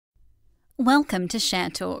Welcome to Share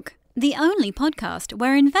Talk, the only podcast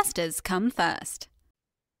where investors come first.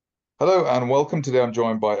 Hello and welcome. Today I'm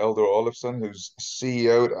joined by Eldur Olafsson, who's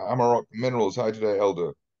CEO at Amaroq Minerals. Hi today,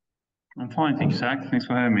 Eldur. I'm fine, thanks, Zach. Thanks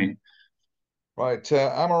for having me. Right,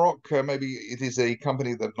 Amaroq, maybe it is a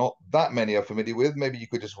company that not that many are familiar with. Maybe you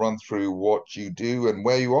could just run through what you do and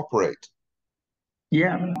where you operate.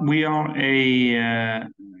 Yeah, we are a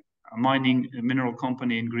mining mineral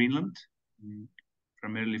company in Greenland,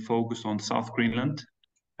 primarily focused on South Greenland.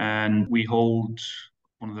 And we hold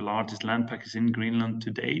one of the largest land packages in Greenland to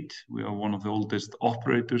date. We are one of the oldest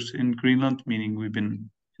operators in Greenland, meaning we've been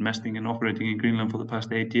investing and operating in Greenland for the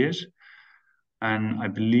past 8 years. And I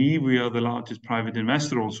believe we are the largest private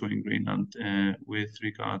investor also in Greenland with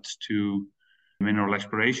regards to mineral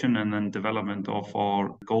exploration and then development of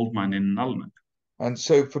our gold mine in Nalunaq. And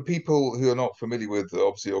so for people who are not familiar with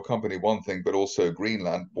obviously your company, one thing, but also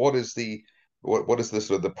Greenland, what is the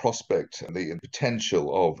sort of the prospect and the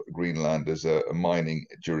potential of Greenland as a mining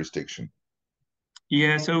jurisdiction?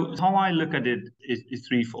 Yeah, so how I look at it is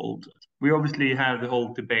threefold. We obviously have the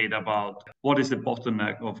whole debate about what is the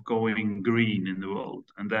bottleneck of going green in the world.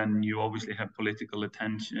 And then you obviously have political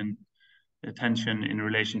attention in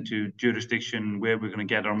relation to jurisdiction, where we're going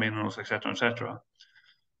to get our minerals, et cetera, et cetera.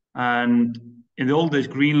 And in the old days,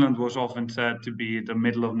 Greenland was often said to be the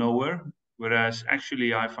middle of nowhere, whereas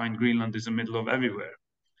actually I find Greenland is the middle of everywhere,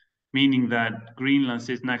 meaning that Greenland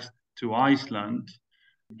sits next to Iceland.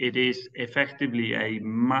 It is effectively a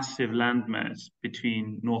massive landmass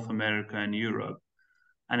between North America and Europe.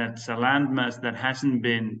 And it's a landmass that hasn't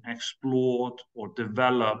been explored or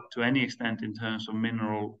developed to any extent in terms of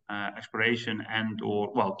mineral exploration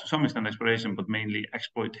well, to some extent exploration, but mainly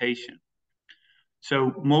exploitation.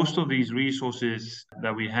 So most of these resources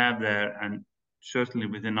that we have there, and certainly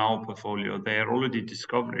within our portfolio, they are already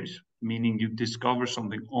discoveries, meaning you discover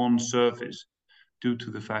something on surface due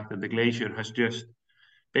to the fact that the glacier has just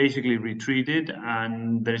basically retreated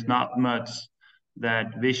and there's not much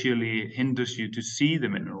that visually hinders you to see the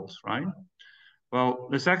minerals, right? Well,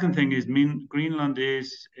 the second thing is Greenland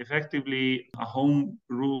is effectively a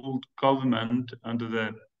home-ruled government under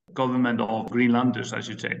the government of Greenlanders, I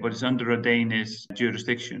should say, but it's under a Danish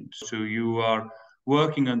jurisdiction. So you are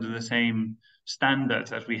working under the same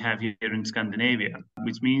standards as we have here in Scandinavia,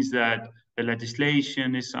 which means that the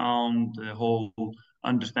legislation is sound, the whole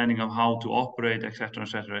understanding of how to operate, et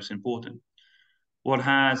cetera, is important. What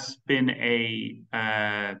has been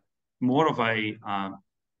a more of a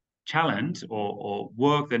challenge or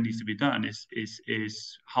work that needs to be done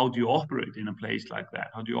is how do you operate in a place like that?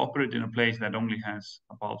 How do you operate in a place that only has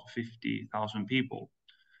about 50,000 people?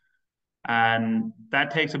 And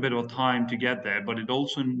that takes a bit of time to get there, but it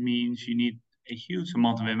also means you need a huge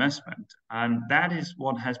amount of investment. And that is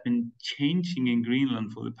what has been changing in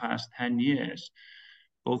Greenland for the past 10 years.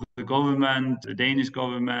 Both the government, the Danish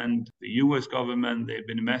government, the US government, they've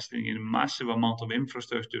been investing in a massive amount of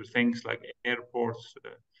infrastructure, things like airports,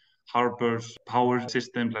 harbors, power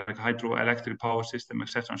systems like hydroelectric power system, et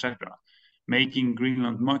cetera, making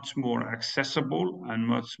Greenland much more accessible and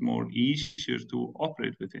much more easier to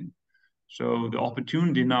operate within. So the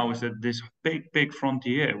opportunity now is that this big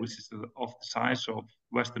frontier, which is of the size of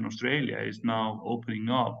Western Australia, is now opening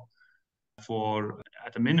up for,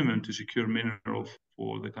 at a minimum, to secure mineral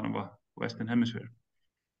for the kind of a Western Hemisphere.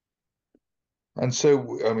 And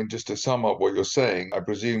so, I mean, just to sum up what you're saying, I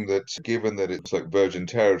presume that given that it's like virgin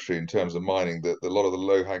territory in terms of mining, that a lot of the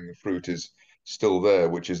low-hanging fruit is still there,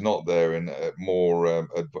 which is not there in more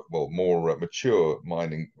mature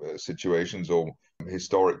mining situations or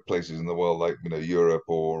historic places in the world, like Europe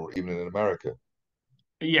or even in America.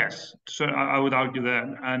 Yes, so I would argue that,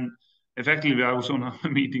 and effectively, I was on a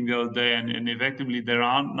meeting the other day, and effectively there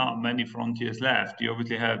aren't not many frontiers left. You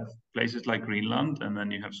obviously have places like Greenland, and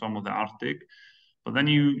then you have some of the Arctic, but then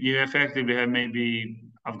you effectively have maybe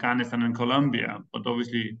Afghanistan and Colombia, but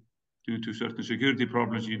obviously due to certain security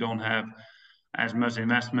problems, you don't have as much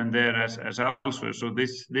investment there as elsewhere. So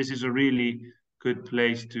this is a really good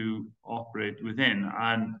place to operate within.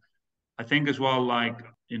 And I think as well, like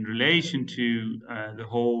in relation to the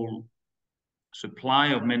whole supply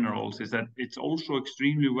of minerals, is that it's also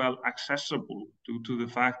extremely well accessible due to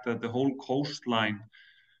the fact that the whole coastline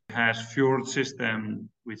has fjord system,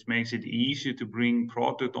 which makes it easy to bring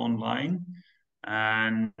product online.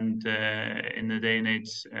 And in the day and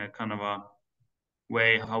age, kind of a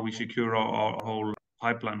way how we secure our whole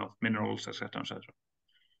pipeline of minerals, et cetera, et cetera.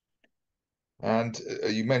 And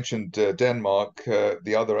you mentioned Denmark.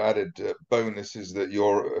 The other added bonus is that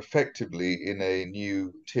you're effectively in a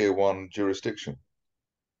new tier 1 jurisdiction.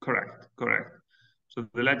 Correct. So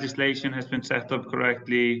the legislation has been set up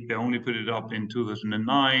correctly. They only put it up in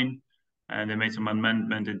 2009, and they made some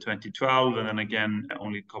amendment in 2012, and then again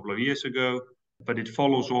only a couple of years ago. But it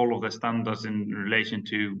follows all of the standards in relation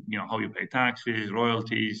to how you pay taxes,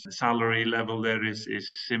 royalties, the salary level there is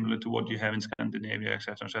similar to what you have in Scandinavia,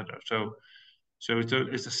 etc., etc. So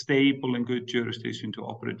it's a stable and good jurisdiction to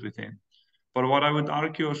operate within. But what I would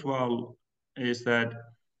argue as well is that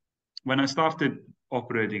when I started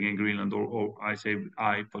operating in Greenland, or I say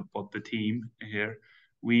but the team here,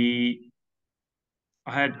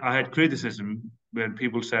 I had criticism when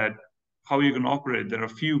people said, how are you going to operate? There are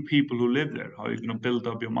few people who live there. How are you going to build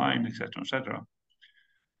up your mine, etc., etc.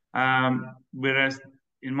 Whereas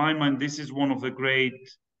in my mind, this is one of the great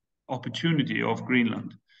opportunity of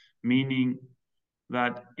Greenland, meaning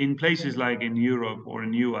that in places like in Europe or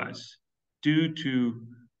in US, due to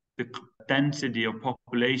the density of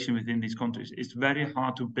population within these countries, it's very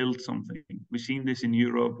hard to build something. We've seen this in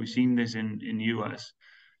Europe, we've seen this in US.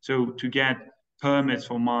 So to get permits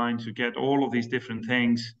for mines, to get all of these different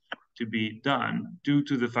things to be done, due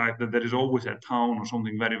to the fact that there is always a town or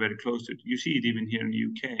something very, very close to it. You see it even here in the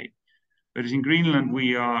UK. Whereas in Greenland,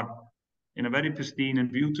 we are in a very pristine and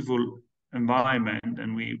beautiful environment,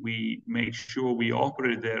 and we make sure we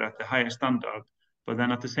operate there at the highest standard. But then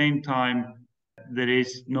at the same time, there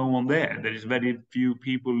is no one there. There is very few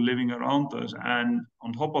people living around us. And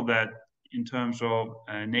on top of that, in terms of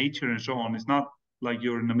nature and so on, it's not like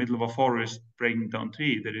you're in the middle of a forest breaking down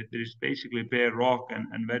trees. There is basically bare rock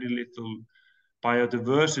and very little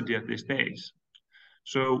biodiversity at this stage.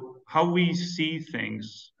 So how we see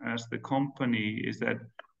things as the company is that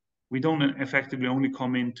we don't effectively only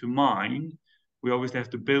come in to mine. We obviously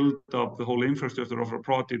have to build up the whole infrastructure of a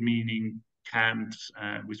project, meaning camps,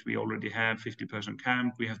 which we already have, 50%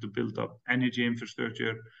 camp. We have to build up energy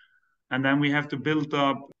infrastructure. And then we have to build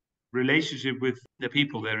up relationship with the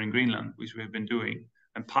people there in Greenland, which we have been doing.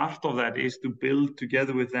 And part of that is to build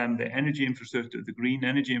together with them the energy infrastructure, the green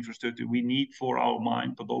energy infrastructure we need for our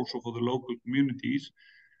mine, but also for the local communities.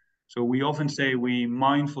 So we often say we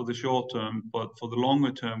mine for the short term, but for the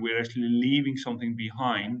longer term, we're actually leaving something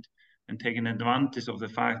behind and taking advantage of the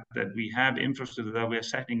fact that we have infrastructure that we are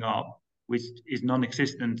setting up, which is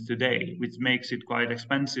non-existent today, which makes it quite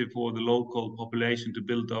expensive for the local population to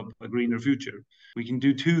build up a greener future. We can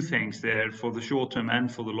do two things there for the short term and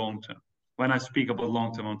for the long term. When I speak about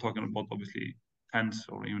long term, I'm talking about obviously tens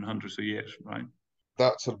or even hundreds of years, right?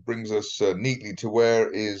 That sort of brings us neatly to where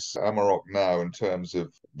is Amaroq now in terms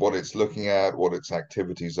of what it's looking at, what its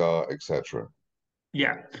activities are, etc.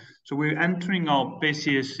 Yeah, so we're entering our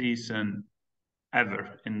busiest season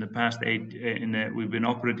ever in the past we've been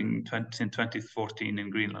operating since 2014 in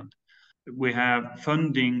Greenland. We have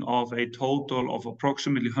funding of a total of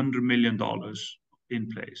approximately $100 million in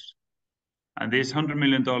place. And this $100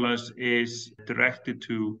 million is directed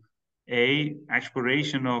to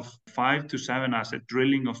exploration of 5 to 7 assets,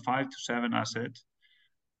 drilling of 5 to 7 assets.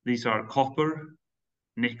 These are copper,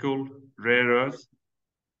 nickel, rare earth,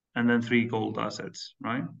 and then 3 gold assets,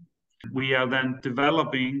 right? We are then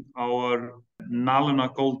developing our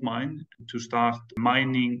Nalunaq gold mine to start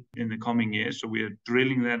mining in the coming years. So we are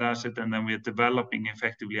drilling that asset, and then we are developing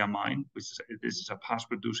effectively a mine, this is a past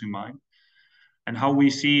producing mine. And how we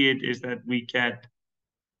see it is that we get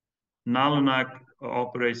Nalunaq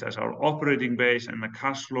operates as our operating base and a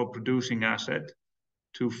cash flow producing asset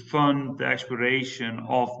to fund the exploration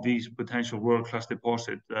of these potential world-class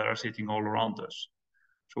deposits that are sitting all around us.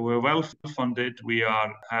 So we're well funded. We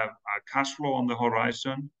have a cash flow on the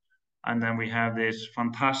horizon, and then we have this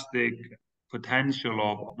fantastic potential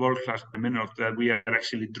of world-class minerals that we are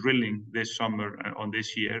actually drilling this summer on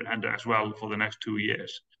this year and as well for the next 2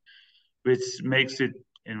 years, which makes it,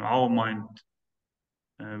 in our mind,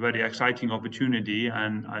 a very exciting opportunity.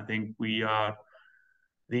 And I think we are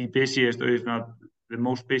the busiest, or if not the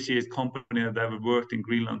most busiest company that ever worked in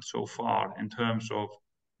Greenland so far in terms of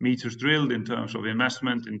meters drilled, in terms of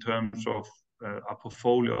investment, in terms of a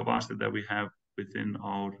portfolio of assets that we have within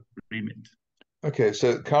our remit. Okay,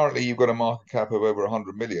 so currently you've got a market cap of over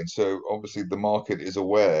 100 million. So obviously the market is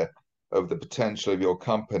aware of the potential of your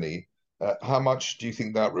company. How much do you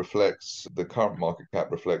think that reflects, the current market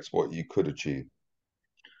cap reflects what you could achieve?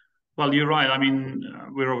 Well, you're right. I mean,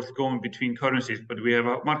 we're always going between currencies, but we have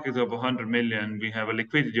a market of 100 million. We have a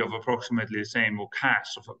liquidity of approximately the same, or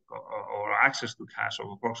cash, or access to cash of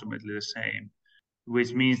approximately the same,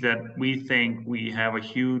 which means that we think we have a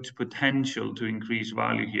huge potential to increase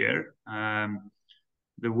value here.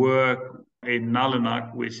 The work in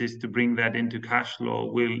Nalunaq, which is to bring that into cash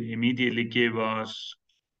flow, will immediately give us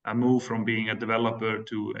a move from being a developer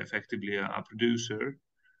to effectively a producer.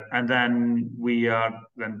 And then we are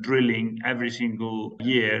then drilling every single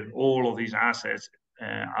year all of these assets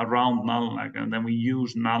around Nalunaq, and then we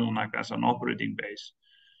use Nalunaq as an operating base.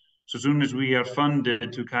 So as soon as we are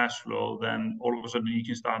funded to cash flow, then all of a sudden you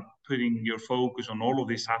can start putting your focus on all of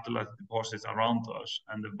these satellite deposits around us.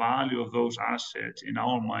 And the value of those assets in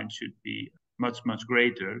our mind should be much, much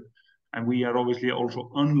greater. And we are obviously also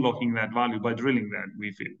unlocking that value by drilling that,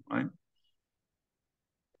 we feel, right?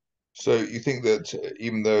 So you think that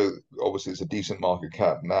even though obviously it's a decent market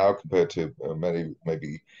cap now compared to many,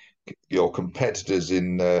 maybe your competitors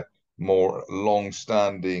in more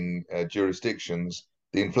long-standing jurisdictions,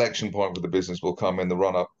 the inflection point for the business will come in the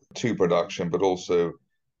run-up to production, but also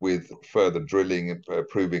with further drilling and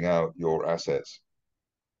proving out your assets?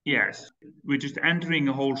 Yes, we're just entering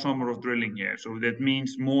a whole summer of drilling here. So that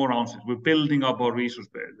means more ounces. We're building up our resource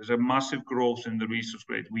base. There's a massive growth in the resource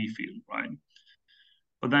grade, we feel, right?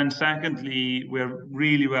 But then secondly, we're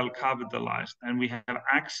really well capitalized, and we have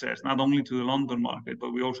access not only to the London market,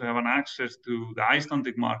 but we also have an access to the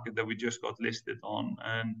Icelandic market that we just got listed on.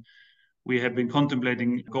 And we have been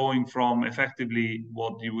contemplating going from effectively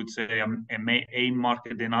what you would say a AIM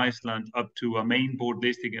market in Iceland up to a main board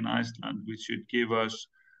listing in Iceland, which should give us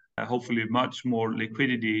hopefully much more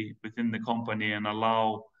liquidity within the company and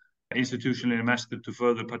allow institutional investors to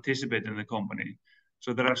further participate in the company.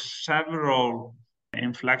 So there are several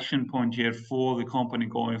inflection point here for the company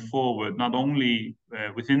going forward, not only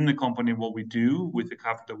within the company what we do with the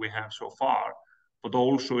capital we have so far, but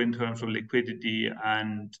also in terms of liquidity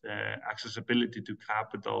and accessibility to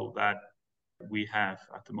capital that we have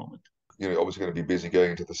at the moment. You're obviously going to be busy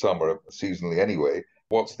going into the summer seasonally anyway.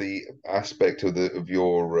 What's the aspect of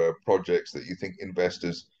your projects that you think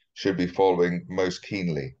investors should be following most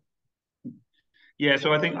keenly? Yeah,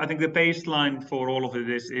 so I think the baseline for all of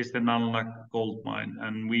this is the Nalunaq gold mine,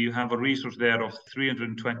 and we have a resource there of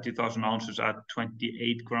 320,000 ounces at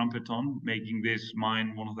 28 gram per ton, making this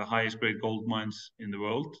mine one of the highest grade gold mines in the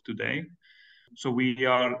world today. So we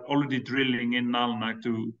are already drilling in Nalunaq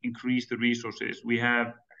to increase the resources. We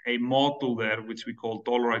have a model there, which we call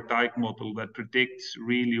dolerite dike model, that predicts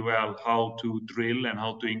really well how to drill and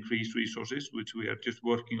how to increase resources, which we are just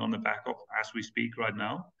working on the back of as we speak right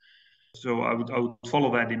now. So I would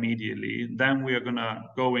follow that immediately. Then we are going to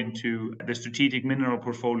go into the strategic mineral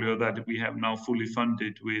portfolio that we have now fully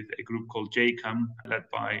funded with a group called JCAM, led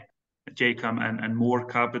by JCAM and more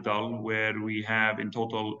capital, where we have in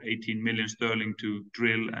total 18 million sterling to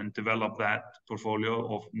drill and develop that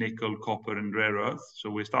portfolio of nickel, copper, and rare earth. So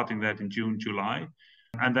we're starting that in June, July.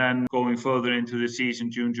 And then going further into the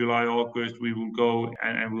season, June, July, August, we will go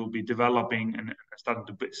and we'll be developing and starting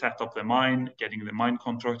to set up the mine, getting the mine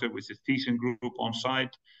contractor with the Thyssen Group on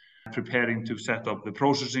site, preparing to set up the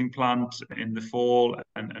processing plant in the fall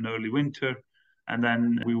and early winter. And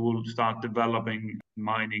then we will start developing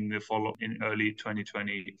mining the follow in early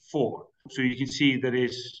 2024. So you can see there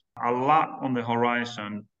is a lot on the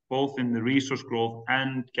horizon, both in the resource growth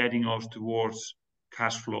and getting us towards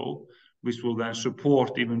cash flow, which will then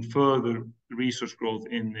support even further resource growth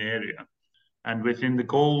in the area. And within the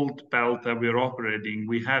gold belt that we're operating,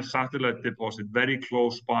 we have satellite deposit very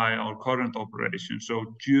close by our current operation.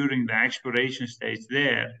 So during the exploration stage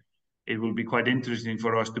there, it will be quite interesting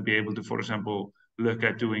for us to be able to, for example, look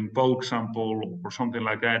at doing bulk sample or something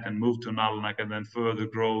like that and move to Nalunaq and then further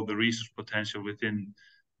grow the resource potential within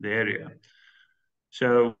the area.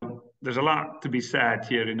 So there's a lot to be said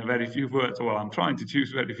here in a very few words. Well, I'm trying to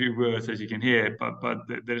choose very few words, as you can hear, but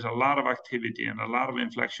there's a lot of activity and a lot of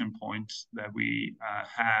inflection points that we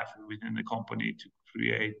have within the company to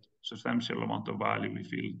create substantial amount of value, we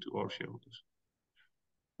feel, to our shareholders.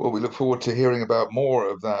 Well, we look forward to hearing about more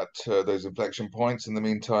of that, those inflection points. In the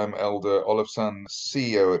meantime, Eldur Olafsson,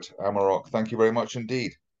 CEO at Amaroq, thank you very much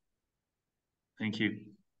indeed. Thank you.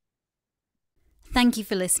 Thank you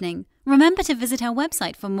for listening. Remember to visit our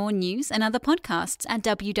website for more news and other podcasts at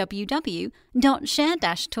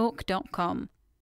www.share-talk.com.